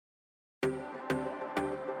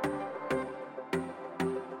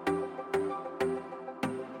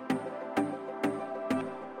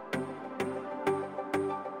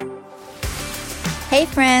Hey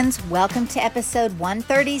friends, welcome to episode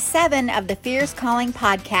 137 of the Fierce Calling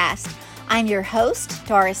podcast. I'm your host,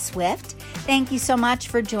 Doris Swift. Thank you so much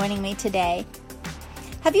for joining me today.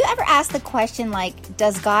 Have you ever asked the question like,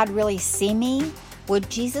 does God really see me? Would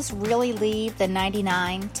Jesus really leave the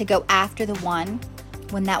 99 to go after the one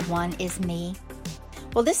when that one is me?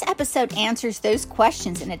 Well, this episode answers those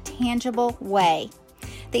questions in a tangible way.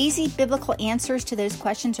 The easy biblical answers to those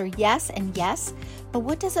questions are yes and yes, but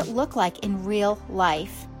what does it look like in real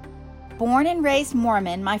life? Born and raised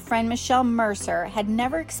Mormon, my friend Michelle Mercer had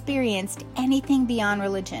never experienced anything beyond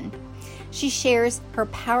religion. She shares her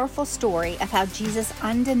powerful story of how Jesus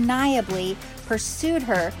undeniably pursued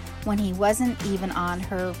her when he wasn't even on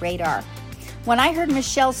her radar. When I heard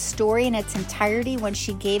Michelle's story in its entirety when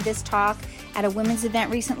she gave this talk at a women's event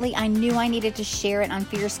recently, I knew I needed to share it on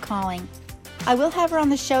Fierce Calling. I will have her on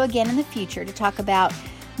the show again in the future to talk about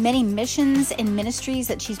many missions and ministries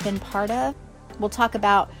that she's been part of. We'll talk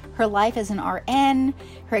about her life as an RN,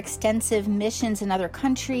 her extensive missions in other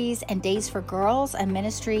countries, and Days for Girls, a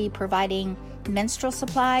ministry providing menstrual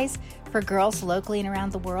supplies for girls locally and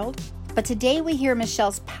around the world. But today we hear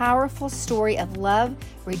Michelle's powerful story of love,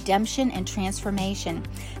 redemption, and transformation.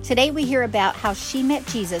 Today we hear about how she met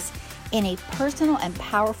Jesus in a personal and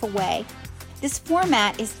powerful way. This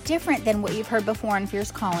format is different than what you've heard before on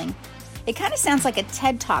Fierce Calling. It kind of sounds like a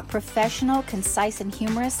TED Talk, professional, concise, and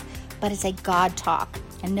humorous, but it's a God Talk,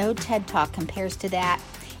 and no TED Talk compares to that.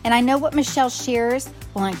 And I know what Michelle shares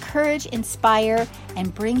will encourage, inspire,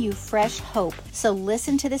 and bring you fresh hope. So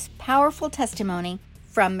listen to this powerful testimony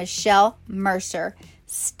from Michelle Mercer.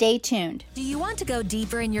 Stay tuned. Do you want to go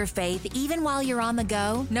deeper in your faith even while you're on the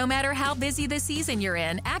go? No matter how busy the season you're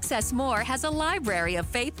in, Access More has a library of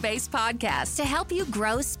faith-based podcasts to help you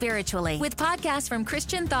grow spiritually. With podcasts from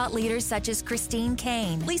Christian thought leaders such as Christine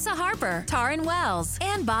Caine, Lisa Harper, Taryn Wells,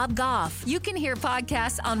 and Bob Goff. You can hear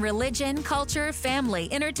podcasts on religion, culture,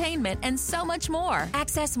 family, entertainment, and so much more.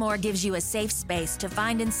 Access More gives you a safe space to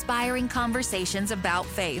find inspiring conversations about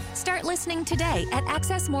faith. Start listening today at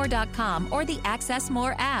accessmore.com or the Access More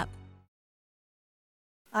app.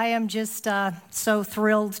 I am just so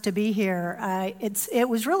thrilled to be here. It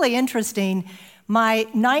was really interesting. My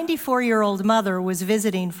 94-year-old mother was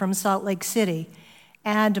visiting from Salt Lake City,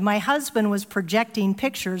 and my husband was projecting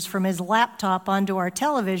pictures from his laptop onto our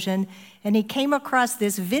television, and he came across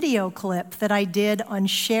this video clip that I did on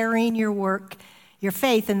sharing your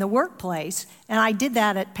faith in the workplace, and I did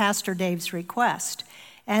that at Pastor Dave's request.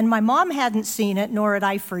 And my mom hadn't seen it, nor had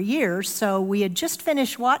I for years, so we had just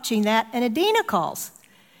finished watching that, and Adina calls.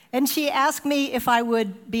 And she asked me if I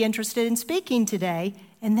would be interested in speaking today,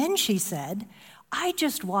 and then she said, I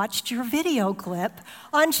just watched your video clip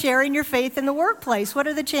on sharing your faith in the workplace. What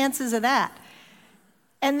are the chances of that?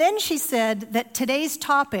 And then she said that today's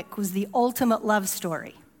topic was the ultimate love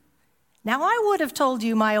story. Now, I would have told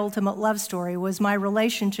you my ultimate love story was my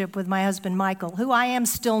relationship with my husband, Michael, who I am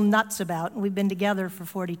still nuts about, and we've been together for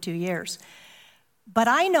 42 years. But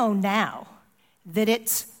I know now that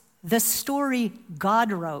it's the story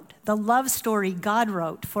God wrote, the love story God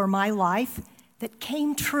wrote for my life that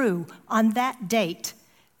came true on that date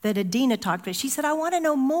that Adina talked about. She said, I want to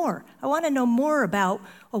know more. I want to know more about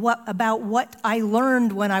what I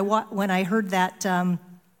learned when I heard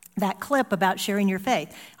that clip about sharing your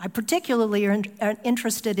faith. I particularly are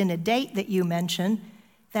interested in a date that you mentioned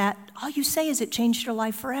that all you say is it changed your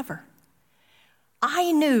life forever.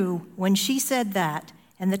 I knew when she said that,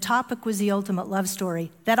 and the topic was the ultimate love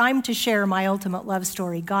story, that I'm to share my ultimate love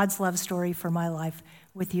story, God's love story for my life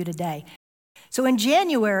with you today. So in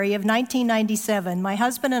January of 1997, my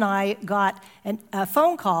husband and I got a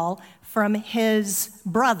phone call from his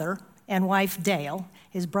brother and wife Dale,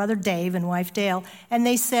 his brother Dave and wife Dale, and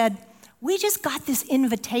they said, we just got this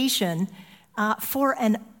invitation for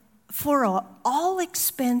an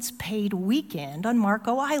all-expense-paid weekend on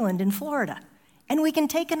Marco Island in Florida, and we can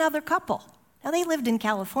take another couple. Now, they lived in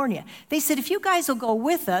California. They said, if you guys will go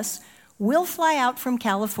with us, we'll fly out from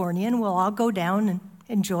California, and we'll all go down and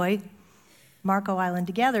enjoy Marco Island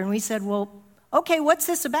together. And we said, well, okay, what's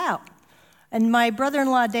this about? And my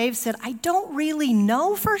brother-in-law, Dave, said, I don't really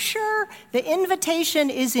know for sure. The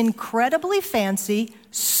invitation is incredibly fancy,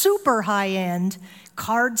 super high-end,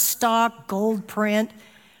 cardstock, gold print.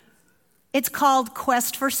 It's called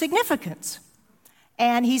Quest for Significance.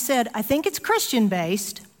 And he said, I think it's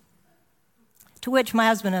Christian-based. To which my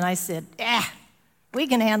husband and I said, we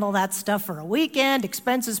can handle that stuff for a weekend,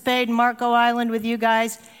 expenses paid in Marco Island with you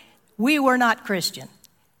guys. We were not Christian.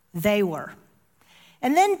 They were.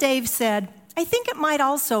 And then Dave said, I think it might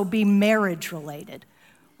also be marriage related.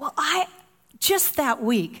 Well, just that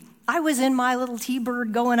week, I was in my little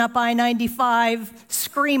T-Bird going up I-95,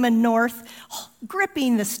 screaming north,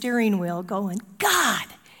 gripping the steering wheel, going, God,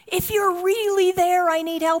 if you're really there, I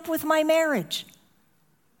need help with my marriage.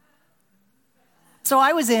 So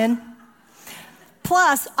I was in.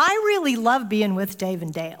 Plus, I really love being with Dave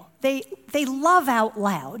and Dale. They love out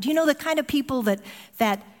loud. You know, the kind of people that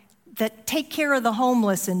take care of the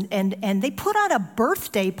homeless, and they put on a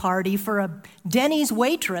birthday party for a Denny's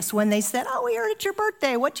waitress when they said, oh, we heard it's your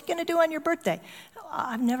birthday. What you going to do on your birthday?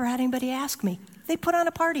 I've never had anybody ask me. They put on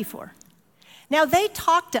a party for her. Now, they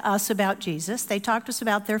talked to us about Jesus. They talked to us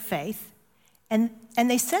about their faith. And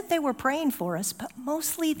they said they were praying for us, but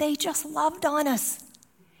mostly they just loved on us.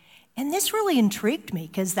 And this really intrigued me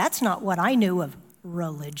because that's not what I knew of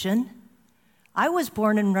religion. I was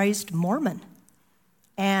born and raised Mormon.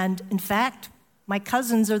 And in fact, my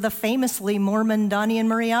cousins are the famously Mormon Donnie and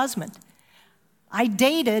Marie Osmond. I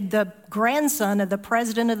dated the grandson of the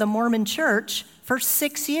president of the Mormon Church for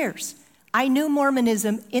 6 years. I knew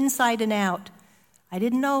Mormonism inside and out. I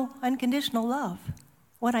didn't know unconditional love.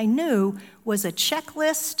 What I knew was a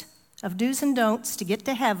checklist of do's and don'ts to get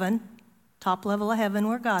to heaven, top level of heaven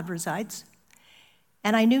where God resides.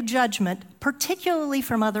 And I knew judgment, particularly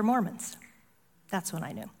from other Mormons. That's what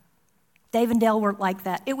I knew. Dave and Dale weren't like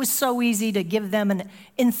that. It was so easy to give them an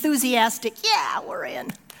enthusiastic, yeah, we're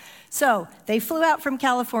in. So they flew out from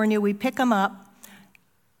California. We pick them up,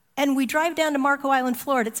 and we drive down to Marco Island,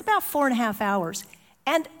 Florida. It's about 4.5 hours.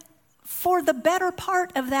 And for the better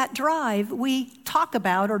part of that drive, we talk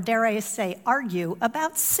about, or dare I say, argue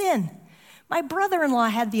about sin. My brother-in-law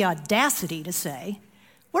had the audacity to say,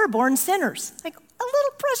 we're born sinners. Like, a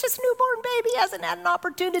little precious newborn baby hasn't had an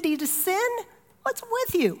opportunity to sin. What's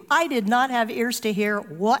with you? I did not have ears to hear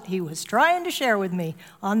what he was trying to share with me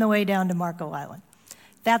on the way down to Marco Island.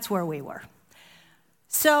 That's where we were.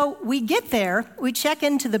 So we get there, we check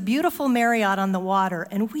into the beautiful Marriott on the water,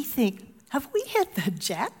 and we think, have we hit the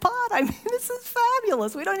jackpot? I mean, this is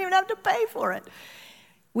fabulous. We don't even have to pay for it.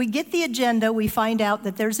 We get the agenda. We find out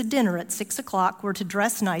that there's a dinner at 6 o'clock. We're to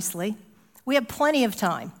dress nicely. We have plenty of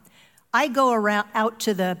time. I go out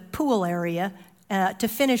to the pool area to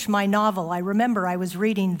finish my novel. I remember I was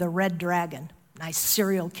reading The Red Dragon, nice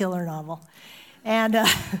serial killer novel. And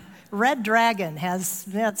Red Dragon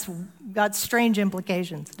that's got strange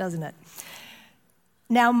implications, doesn't it?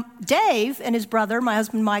 Now, Dave and his brother, my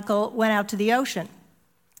husband Michael, went out to the ocean.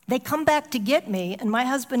 They come back to get me, and my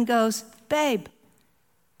husband goes, Babe,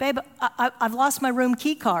 I've lost my room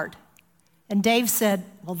key card. And Dave said,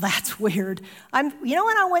 well, that's weird. You know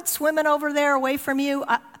when I went swimming over there away from you,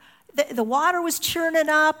 the water was churning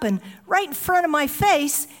up, and right in front of my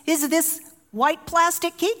face is this white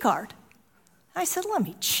plastic key card. I said, let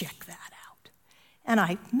me check that out. And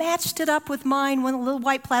I matched it up with mine. One of the little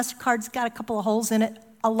white plastic cards got a couple of holes in it,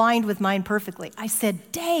 aligned with mine perfectly. I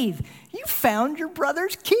said, Dave, you found your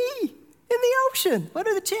brother's key in the ocean. What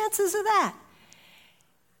are the chances of that?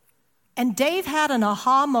 And Dave had an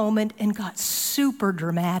aha moment and got super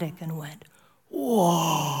dramatic and went,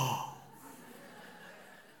 whoa.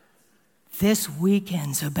 This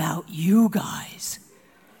weekend's about you guys.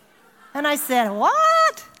 And I said,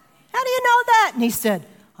 what? How do you know that? And he said,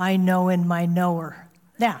 I know in my knower.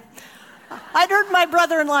 Now, I'd heard my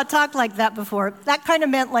brother-in-law talk like that before. That kind of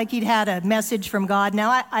meant like he'd had a message from God.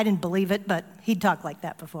 Now, I didn't believe it, but he'd talked like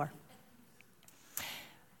that before.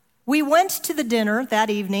 We went to the dinner that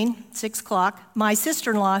evening, 6 o'clock. My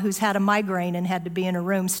sister-in-law, who's had a migraine and had to be in a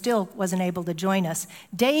room, still wasn't able to join us.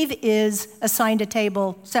 Dave is assigned a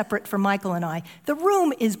table separate from Michael and I. The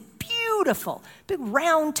room is beautiful. Big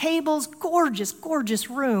round tables, gorgeous,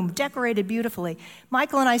 gorgeous room, decorated beautifully.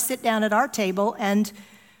 Michael and I sit down at our table, and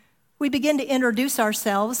we begin to introduce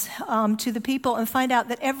ourselves to the people and find out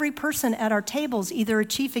that every person at our table is either a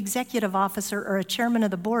chief executive officer or a chairman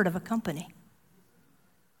of the board of a company.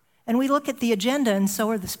 And we look at the agenda, and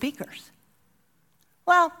so are the speakers.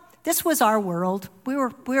 Well, this was our world. We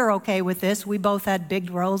were okay with this. We both had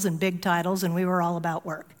big roles and big titles, and we were all about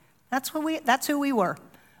work. That's who we were,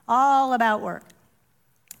 all about work.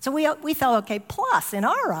 So we felt okay. Plus, in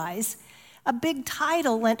our eyes, a big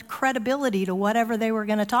title lent credibility to whatever they were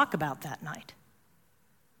going to talk about that night.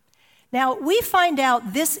 Now, we find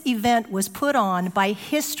out this event was put on by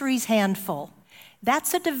History's Handful.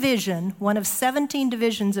 That's a division, one of 17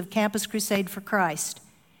 divisions of Campus Crusade for Christ.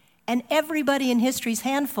 And everybody in History's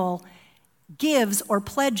Handful gives or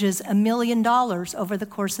pledges $1 million over the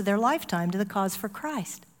course of their lifetime to the cause for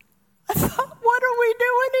Christ. I thought, what are we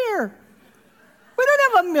doing here? We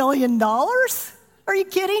don't have $1 million. Are you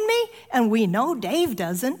kidding me? And we know Dave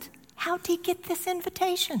doesn't. How'd he get this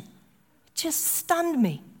invitation? It just stunned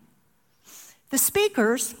me. The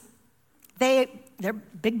speakers They're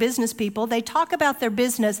big business people. They talk about their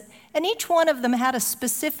business, and each one of them had a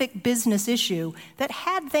specific business issue that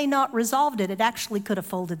had they not resolved it, it actually could have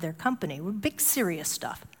folded their company. It was big, serious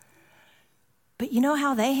stuff. But you know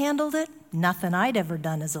how they handled it? Nothing I'd ever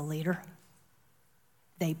done as a leader.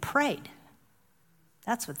 They prayed.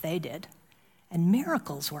 That's what they did. And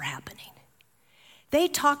miracles were happening. They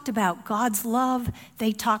talked about God's love.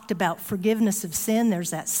 They talked about forgiveness of sin.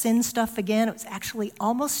 There's that sin stuff again. It was actually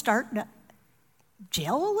almost starting to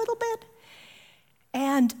gel a little bit.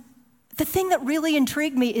 And the thing that really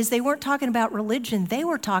intrigued me is they weren't talking about religion. They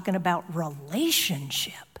were talking about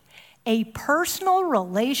relationship, a personal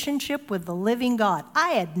relationship with the living God. I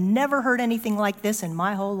had never heard anything like this in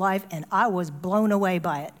my whole life, and I was blown away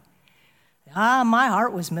by it. My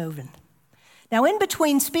heart was moving. Now, in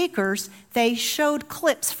between speakers, they showed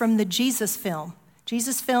clips from the Jesus film.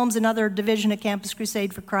 Jesus Film's another division of Campus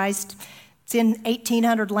Crusade for Christ. It's in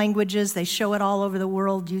 1,800 languages. They show it all over the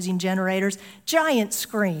world using generators. Giant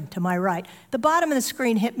screen to my right. The bottom of the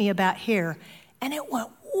screen hit me about here, and it went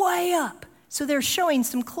way up. So they're showing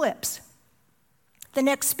some clips. The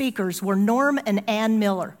next speakers were Norm and Ann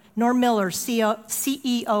Miller. Norm Miller,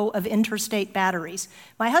 CEO of Interstate Batteries.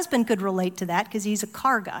 My husband could relate to that because he's a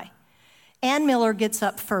car guy. Ann Miller gets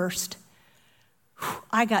up first.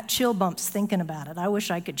 I got chill bumps thinking about it. I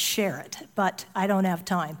wish I could share it, but I don't have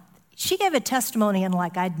time. She gave a testimony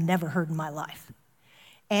like I'd never heard in my life.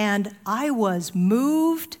 And I was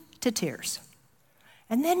moved to tears.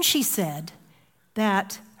 And then she said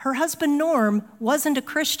that her husband Norm wasn't a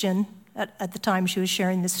Christian at the time she was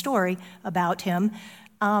sharing this story about him,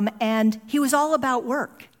 and he was all about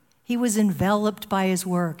work. He was enveloped by his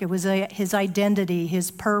work. It was his identity, his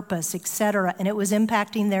purpose, etc., and it was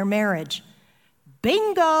impacting their marriage.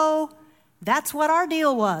 Bingo! That's what our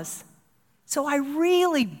deal was. So I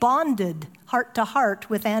really bonded heart to heart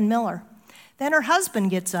with Ann Miller. Then her husband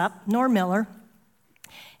gets up, Norm Miller,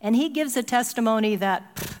 and he gives a testimony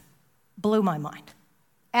that blew my mind.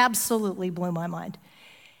 Absolutely blew my mind.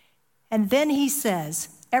 And then he says,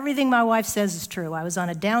 everything my wife says is true. I was on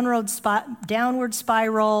a downward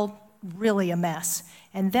spiral, really a mess.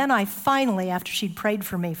 And then I finally, after she'd prayed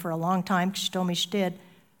for me for a long time, because she told me she did,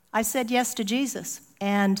 I said yes to Jesus.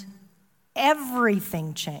 And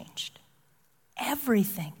everything changed.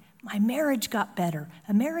 Everything. My marriage got better.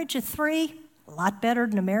 A marriage of 3, a lot better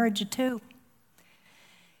than a marriage of 2.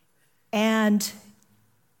 And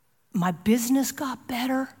my business got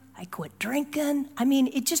better. I quit drinking. I mean,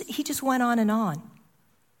 he just went on and on.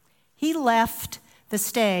 He left the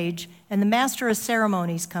stage, and the master of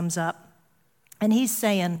ceremonies comes up, and he's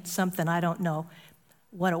saying something, I don't know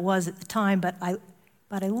what it was at the time, but I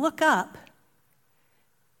look up,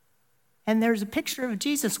 and there's a picture of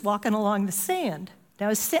Jesus walking along the sand. Now,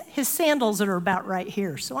 his sandals are about right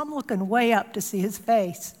here, so I'm looking way up to see his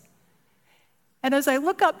face. And as I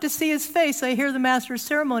look up to see his face, I hear the master of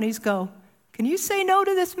ceremonies go, "Can you say no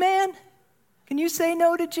to this man? Can you say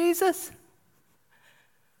no to Jesus?"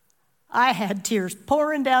 I had tears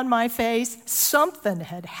pouring down my face. Something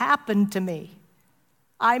had happened to me.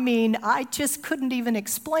 I mean, I just couldn't even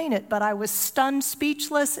explain it, but I was stunned,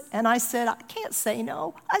 speechless, and I said, I can't say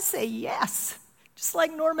no. I say yes, just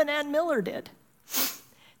like Norm and Ann Miller did.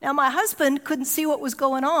 Now, my husband couldn't see what was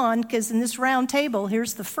going on because in this round table,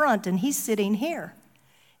 here's the front, and he's sitting here.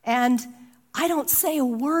 And I don't say a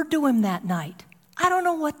word to him that night. I don't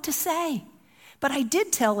know what to say. But I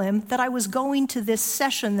did tell him that I was going to this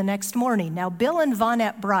session the next morning. Now, Bill and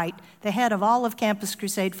Vonette Bright, the head of all of Campus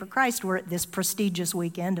Crusade for Christ, were at this prestigious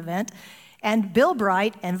weekend event. And Bill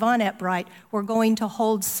Bright and Vonette Bright were going to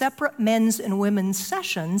hold separate men's and women's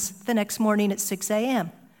sessions the next morning at 6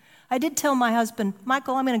 a.m. I did tell my husband,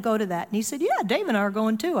 Michael, I'm going to go to that. And he said, yeah, Dave and I are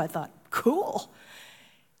going too. I thought, cool.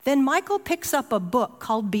 Then Michael picks up a book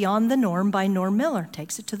called Beyond the Norm by Norm Miller,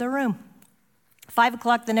 takes it to the room. 5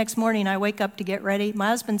 o'clock the next morning, I wake up to get ready. My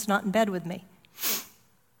husband's not in bed with me.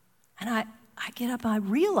 And I get up, I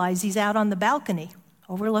realize he's out on the balcony,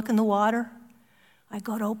 overlooking the water. I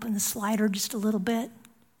go to open the slider just a little bit.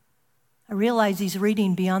 I realize he's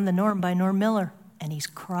reading Beyond the Norm by Norm Miller, and he's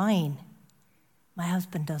crying. My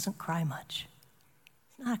husband doesn't cry much.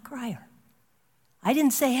 He's not a crier. I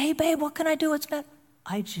didn't say, hey, babe, what can I do?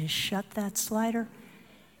 I just shut that slider,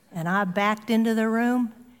 and I backed into the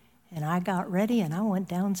room, and I got ready, and I went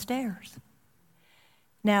downstairs.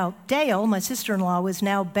 Now, Dale, my sister-in-law, was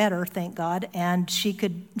now better, thank God, and she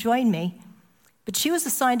could join me. But she was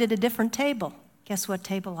assigned at a different table. Guess what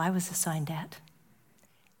table I was assigned at?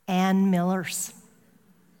 Ann Miller's.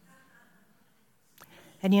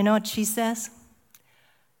 And you know what she says?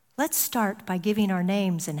 Let's start by giving our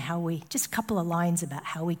names and just a couple of lines about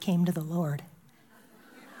how we came to the Lord.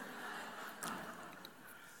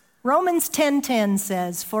 Romans 10:10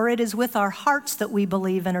 says, "For it is with our hearts that we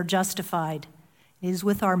believe and are justified. It is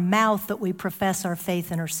with our mouth that we profess our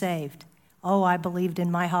faith and are saved." Oh, I believed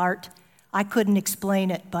in my heart. I couldn't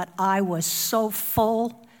explain it, but I was so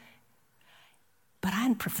full. But I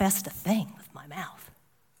hadn't professed a thing with my mouth.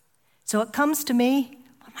 So it comes to me,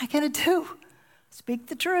 what am I going to do? Speak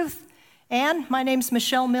the truth. And my name's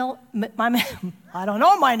Michelle I don't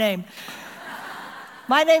know my name.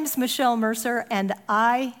 My name's Michelle Mercer, and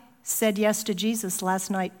I said yes to Jesus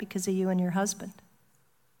last night because of you and your husband.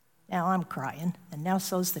 Now I'm crying, and now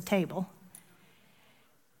so's the table.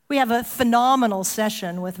 We have a phenomenal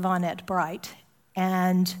session with Vonette Bright,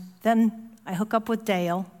 and then I hook up with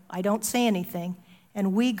Dale. I don't say anything,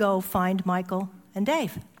 and we go find Michael and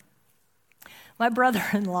Dave. My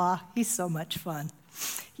brother-in-law, he's so much fun.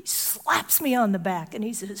 He slaps me on the back, and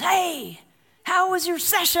he says, "Hey, how was your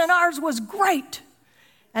session? Ours was great."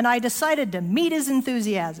 And I decided to meet his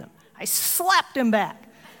enthusiasm. I slapped him back,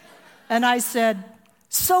 and I said,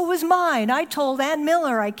 "So was mine. I told Ann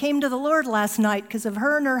Miller I came to the Lord last night because of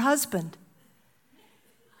her and her husband."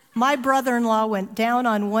 My brother-in-law went down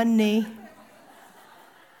on one knee,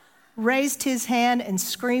 raised his hand, and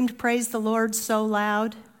screamed, "Praise the Lord," so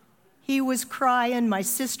loud. He was crying. My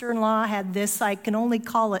sister-in-law had this, I can only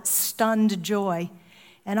call it stunned joy.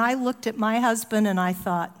 And I looked at my husband and I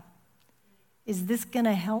thought, is this going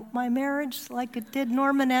to help my marriage like it did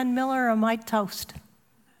Norman and Miller, or am I toast?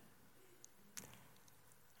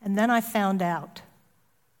 And then I found out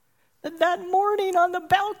that morning on the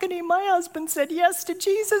balcony, my husband said yes to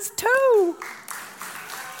Jesus too.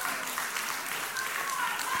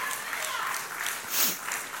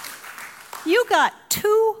 You got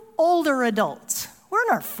two older adults. We're in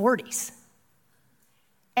our 40s.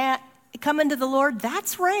 And coming to the Lord,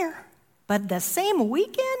 that's rare. But the same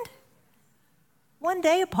weekend? One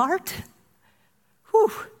day apart?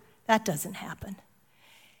 Whew, that doesn't happen.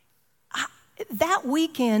 That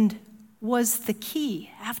weekend was the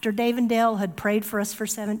key. After Dave and Dale had prayed for us for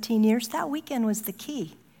 17 years, that weekend was the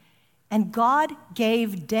key. And God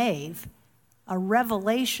gave Dave a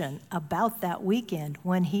revelation about that weekend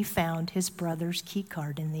when he found his brother's key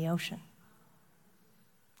card in the ocean.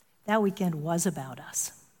 That weekend was about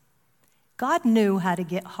us. God knew how to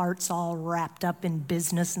get hearts all wrapped up in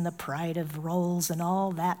business and the pride of roles and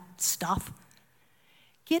all that stuff.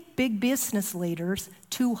 Get big business leaders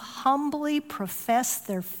to humbly profess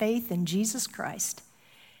their faith in Jesus Christ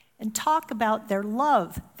and talk about their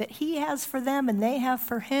love that he has for them and they have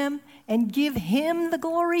for him, and give him the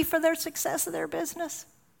glory for their success of their business.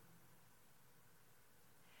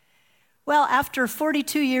 Well, after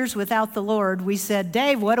 42 years without the Lord, we said,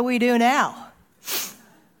 "Dave, what do we do now?"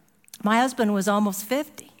 My husband was almost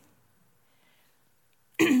 50.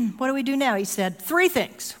 "What do we do now?" He said, 3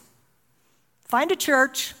 things. Find a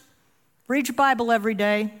church, read your Bible every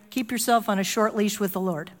day, keep yourself on a short leash with the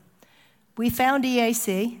Lord. We found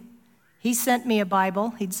EAC. He sent me a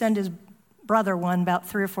Bible. He'd send his brother one about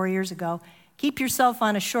 3 or 4 years ago. Keep yourself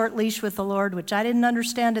on a short leash with the Lord, which I didn't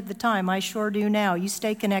understand at the time. I sure do now. You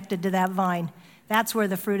stay connected to that vine. That's where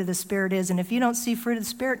the fruit of the Spirit is. And if you don't see fruit of the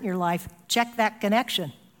Spirit in your life, check that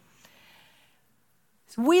connection.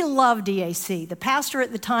 So we loved EAC. The pastor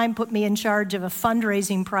at the time put me in charge of a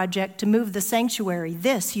fundraising project to move the sanctuary.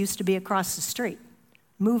 This used to be across the street.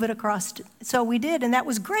 Move it across. So we did, and that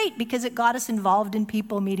was great because it got us involved in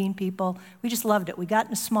people, meeting people. We just loved it. We got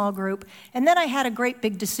in a small group. And then I had a great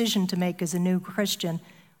big decision to make as a new Christian.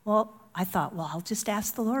 Well, I thought, I'll just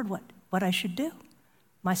ask the Lord what I should do.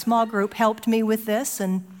 My small group helped me with this,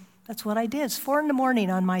 and that's what I did. It's 4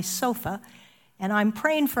 a.m. on my sofa, and I'm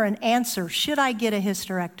praying for an answer. Should I get a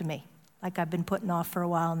hysterectomy? Like I've been putting off for a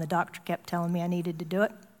while, and the doctor kept telling me I needed to do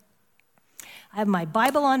it. I have my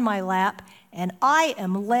Bible on my lap, and I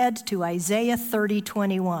am led to Isaiah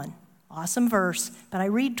 30:21. Awesome verse, but I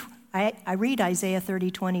read Isaiah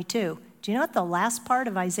 30:22. Do you know what the last part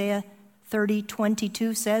of Isaiah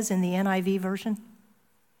 30:22 says in the NIV version?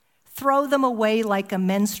 Throw them away like a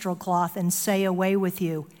menstrual cloth and say, "Away with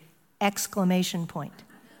you!" Exclamation point.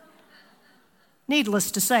 Needless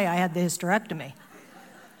to say, I had the hysterectomy.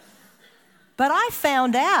 But I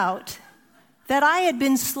found out that I had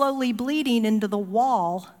been slowly bleeding into the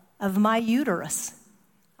wall of my uterus.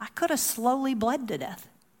 I could have slowly bled to death.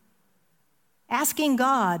 Asking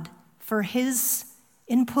God for his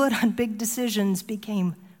input on big decisions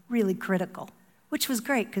became really critical, which was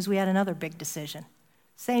great because we had another big decision.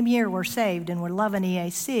 Same year we're saved and we're loving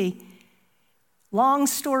EAC. Long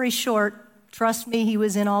story short, Trust me, he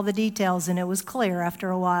was in all the details, and it was clear after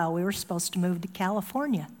a while we were supposed to move to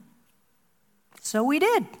California. So we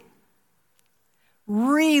did.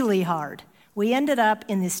 Really hard. We ended up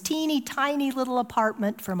in this teeny tiny little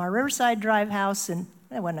apartment from our Riverside Drive house, and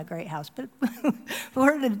it wasn't a great house, but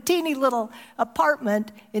we're in a teeny little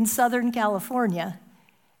apartment in Southern California.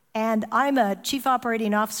 And I'm a chief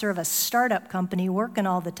operating officer of a startup company working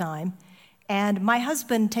all the time. And my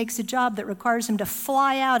husband takes a job that requires him to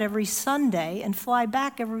fly out every Sunday and fly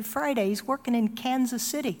back every Friday. He's working in Kansas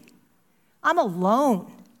City. I'm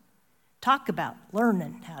alone. Talk about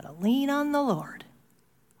learning how to lean on the Lord.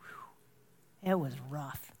 Whew. It was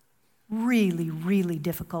rough. Really, really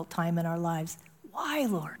difficult time in our lives. Why,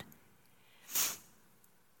 Lord?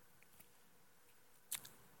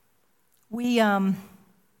 We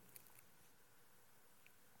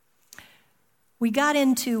got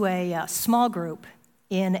into a small group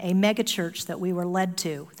in a megachurch that we were led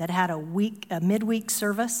to that had a midweek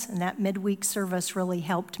service, and that midweek service really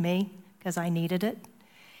helped me because I needed it.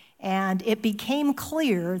 And it became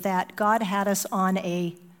clear that God had us on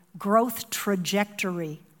a growth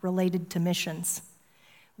trajectory related to missions.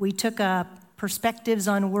 We took a Perspectives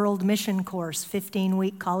on World Mission course,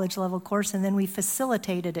 15-week college-level course, and then we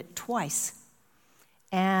facilitated it twice.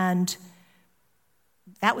 And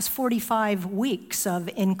that was 45 weeks of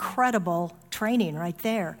incredible training right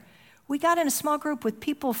there. We got in a small group with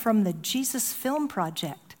people from the Jesus Film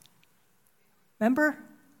Project. Remember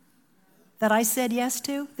that I said yes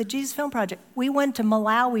to? The Jesus Film Project. We went to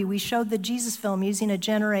Malawi. We showed the Jesus film using a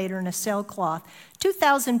generator and a sailcloth.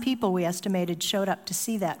 2,000 people, we estimated, showed up to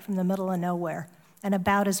see that from the middle of nowhere, and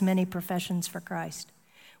about as many professions for Christ.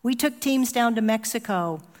 We took teams down to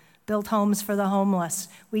Mexico, built homes for the homeless.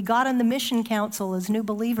 We got on the mission council as new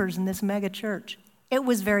believers in this mega church. It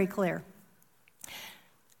was very clear.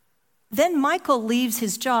 Then Michael leaves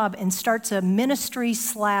his job and starts a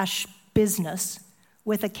ministry/business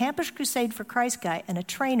with a Campus Crusade for Christ guy and a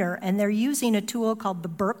trainer, and they're using a tool called the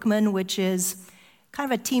Berkman, which is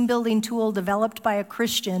kind of a team-building tool developed by a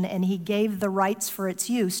Christian, and he gave the rights for its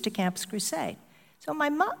use to Campus Crusade. So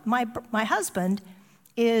my husband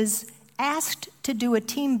is asked to do a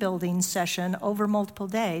team-building session over multiple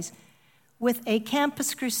days with a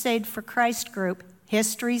Campus Crusade for Christ group,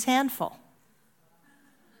 History's Handful.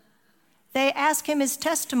 They ask him his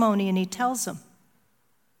testimony, and he tells them.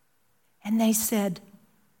 And they said,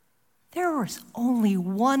 there was only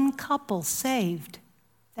one couple saved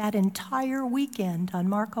that entire weekend on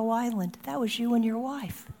Marco Island. That was you and your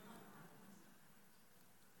wife.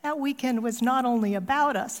 That weekend was not only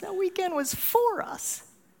about us, that weekend was for us.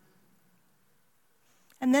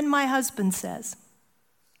 And then my husband says,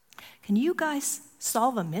 can you guys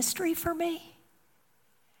solve a mystery for me?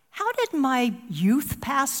 How did my youth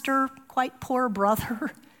pastor, quite poor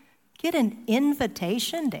brother, get an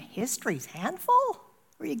invitation to History's Handful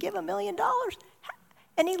where you give $1 million?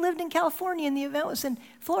 And he lived in California and the event was in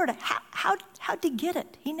Florida. How'd he get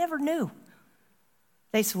it? He never knew.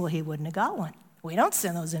 They said, well, he wouldn't have got one. We don't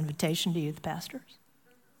send those invitations to youth pastors.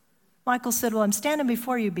 Michael said, well, I'm standing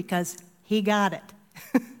before you because he got it.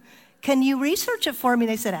 Can you research it for me?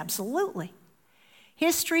 They said, absolutely.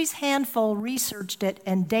 History's Handful researched it,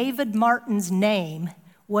 and David Martin's name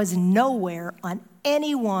was nowhere on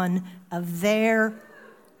any one of their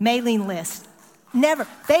mailing lists. Never.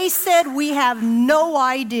 They said, we have no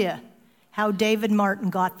idea how David Martin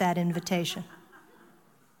got that invitation.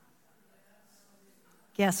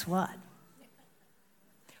 Guess what?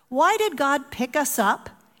 Why did God pick us up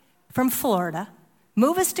from Florida,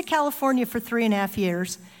 move us to California for 3.5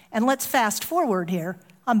 years, and let's fast forward here.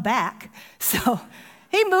 I'm back. So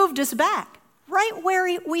he moved us back right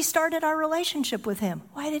where we started our relationship with him.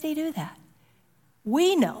 Why did he do that?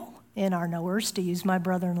 We know in our knowers, to use my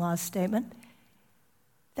brother-in-law's statement,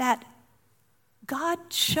 that God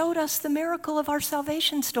showed us the miracle of our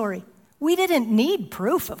salvation story. We didn't need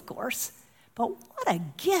proof, of course, but what a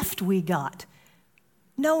gift we got,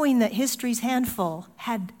 knowing that History's Handful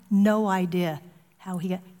had no idea how he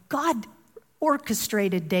got. God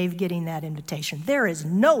orchestrated Dave getting that invitation. There is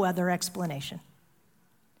no other explanation.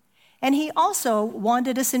 And he also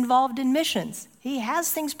wanted us involved in missions. He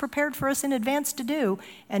has things prepared for us in advance to do,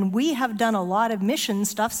 and we have done a lot of mission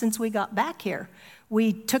stuff since we got back here.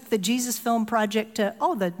 We took the Jesus Film Project to,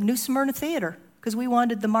 the New Smyrna Theater, because we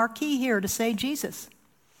wanted the marquee here to say Jesus.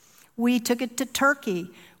 We took it to Turkey.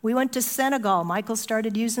 We went to Senegal. Michael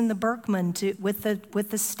started using the Berkman with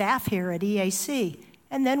the staff here at EAC.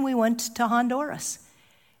 And then we went to Honduras.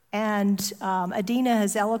 And Adina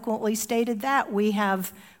has eloquently stated that.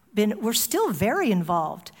 We're still very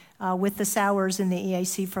involved with the Sowers in the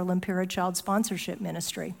EAC for Lempira Child Sponsorship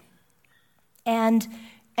Ministry. And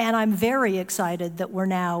I'm very excited that we're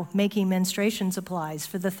now making menstruation supplies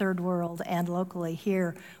for the third world and locally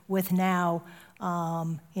here with now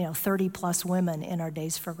 30 plus women in our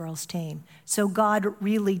Days for Girls team. So God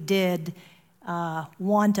really did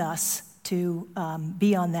want us to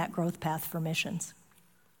be on that growth path for missions.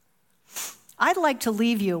 I'd like to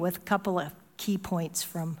leave you with a couple of key points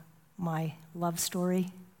from my love story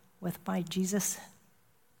with my Jesus.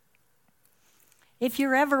 If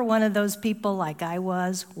you're ever one of those people like I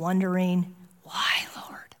was, wondering, why,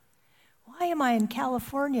 Lord? Why am I in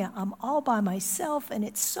California? I'm all by myself, and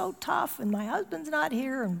it's so tough, and my husband's not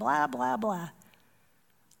here, and blah, blah, blah.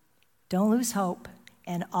 Don't lose hope,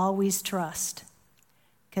 and always trust.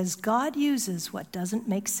 Because God uses what doesn't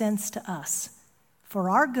make sense to us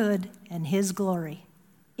for our good and His glory.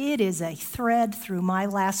 It is a thread through my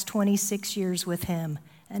last 26 years with Him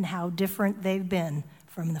and how different they've been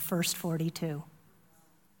from the first 42.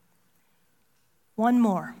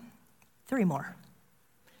 Three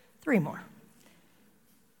more.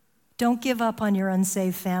 Don't give up on your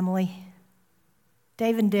unsaved family.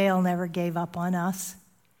 Dave and Dale never gave up on us.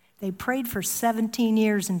 They prayed for 17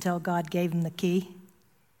 years until God gave them the key.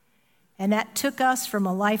 And that took us from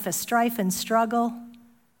a life of strife and struggle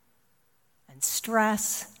and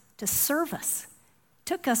stress to service. It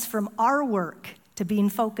took us from our work to being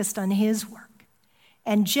focused on His work.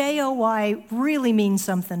 And JOY really means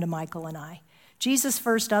something to Michael and I. Jesus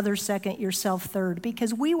first, others second, yourself third,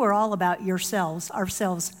 because we were all about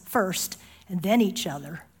ourselves first, and then each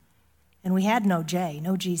other. And we had no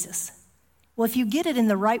Jesus. Well, if you get it in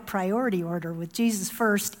the right priority order with Jesus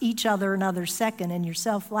first, each other and others second, and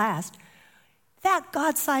yourself last, that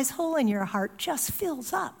God-sized hole in your heart just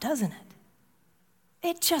fills up, doesn't it?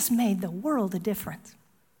 It just made the world a difference.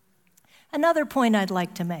 Another point I'd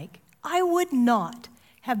like to make. I would not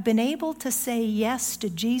have been able to say yes to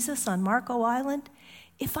Jesus on Marco Island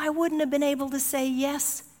if I wouldn't have been able to say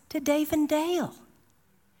yes to Dave and Dale.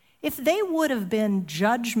 If they would have been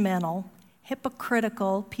judgmental,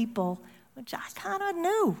 hypocritical people, which I kind of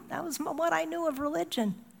knew, that was what I knew of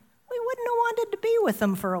religion, we wouldn't have wanted to be with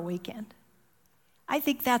them for a weekend. I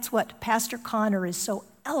think that's what Pastor Connor is so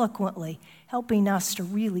eloquently helping us to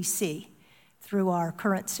really see through our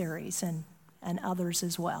current series and others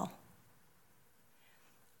as well.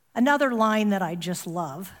 Another line that I just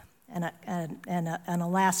love, and a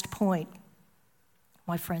last point,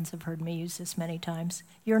 my friends have heard me use this many times.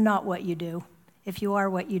 You're not what you do. If you are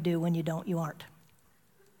what you do, when you don't, you aren't.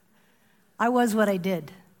 I was what I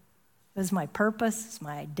did. It was my purpose, it's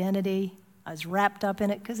my identity. I was wrapped up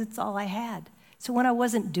in it because it's all I had. So when I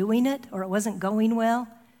wasn't doing it or it wasn't going well,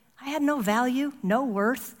 I had no value, no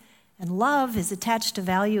worth, and love is attached to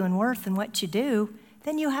value and worth and what you do,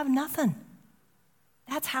 then you have nothing.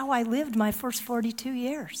 That's how I lived my first 42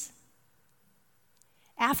 years.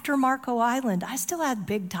 After Marco Island, I still had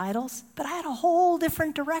big titles, but I had a whole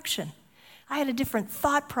different direction. I had a different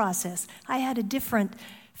thought process. I had a different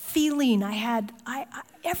feeling.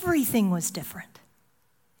 Everything was different.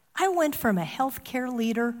 I went from a healthcare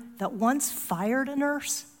leader that once fired a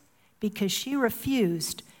nurse because she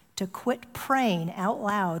refused to quit praying out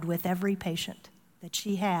loud with every patient that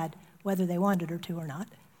she had, whether they wanted her to or not.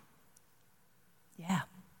 Yeah,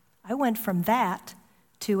 I went from that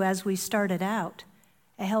to, as we started out,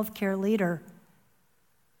 a healthcare leader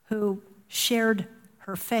who shared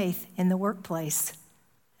her faith in the workplace,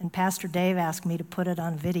 and Pastor Dave asked me to put it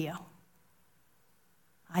on video.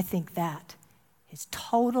 I think that is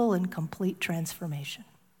total and complete transformation.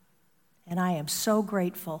 And I am so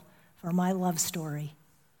grateful for my love story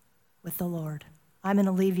with the Lord. I'm going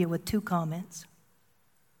to leave you with two comments.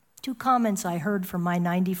 Two comments I heard from my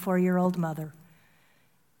 94-year-old mother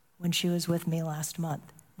when she was with me last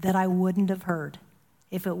month that I wouldn't have heard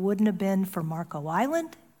if it wouldn't have been for Marco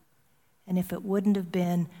Island and if it wouldn't have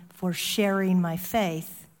been for sharing my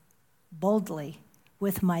faith boldly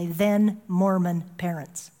with my then Mormon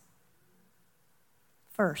parents.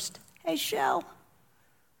 First, hey, Shell.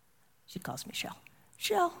 She calls me Shell.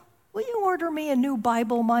 Shell, will you order me a new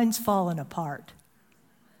Bible? Mine's falling apart.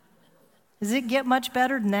 Does it get much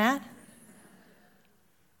better than that?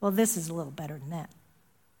 Well, this is a little better than that.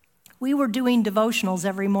 We were doing devotionals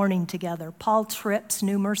every morning together. Paul Tripp's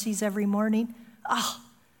New Mercies every morning. Oh,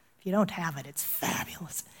 if you don't have it, it's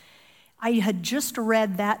fabulous. I had just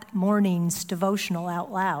read that morning's devotional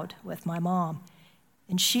out loud with my mom,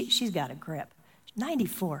 and she's got a grip.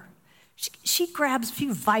 94. She grabs a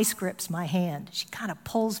few vice grips my hand. She kind of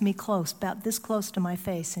pulls me close, about this close to my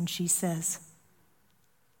face, and she says,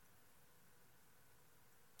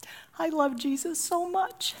 I love Jesus so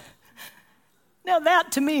much. Now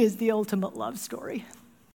that to me is the ultimate love story.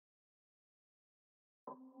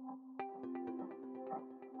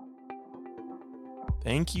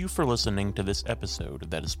 Thank you for listening to this episode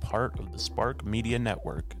that is part of the Spark Media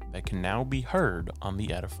Network that can now be heard on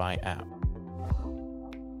the Edify app.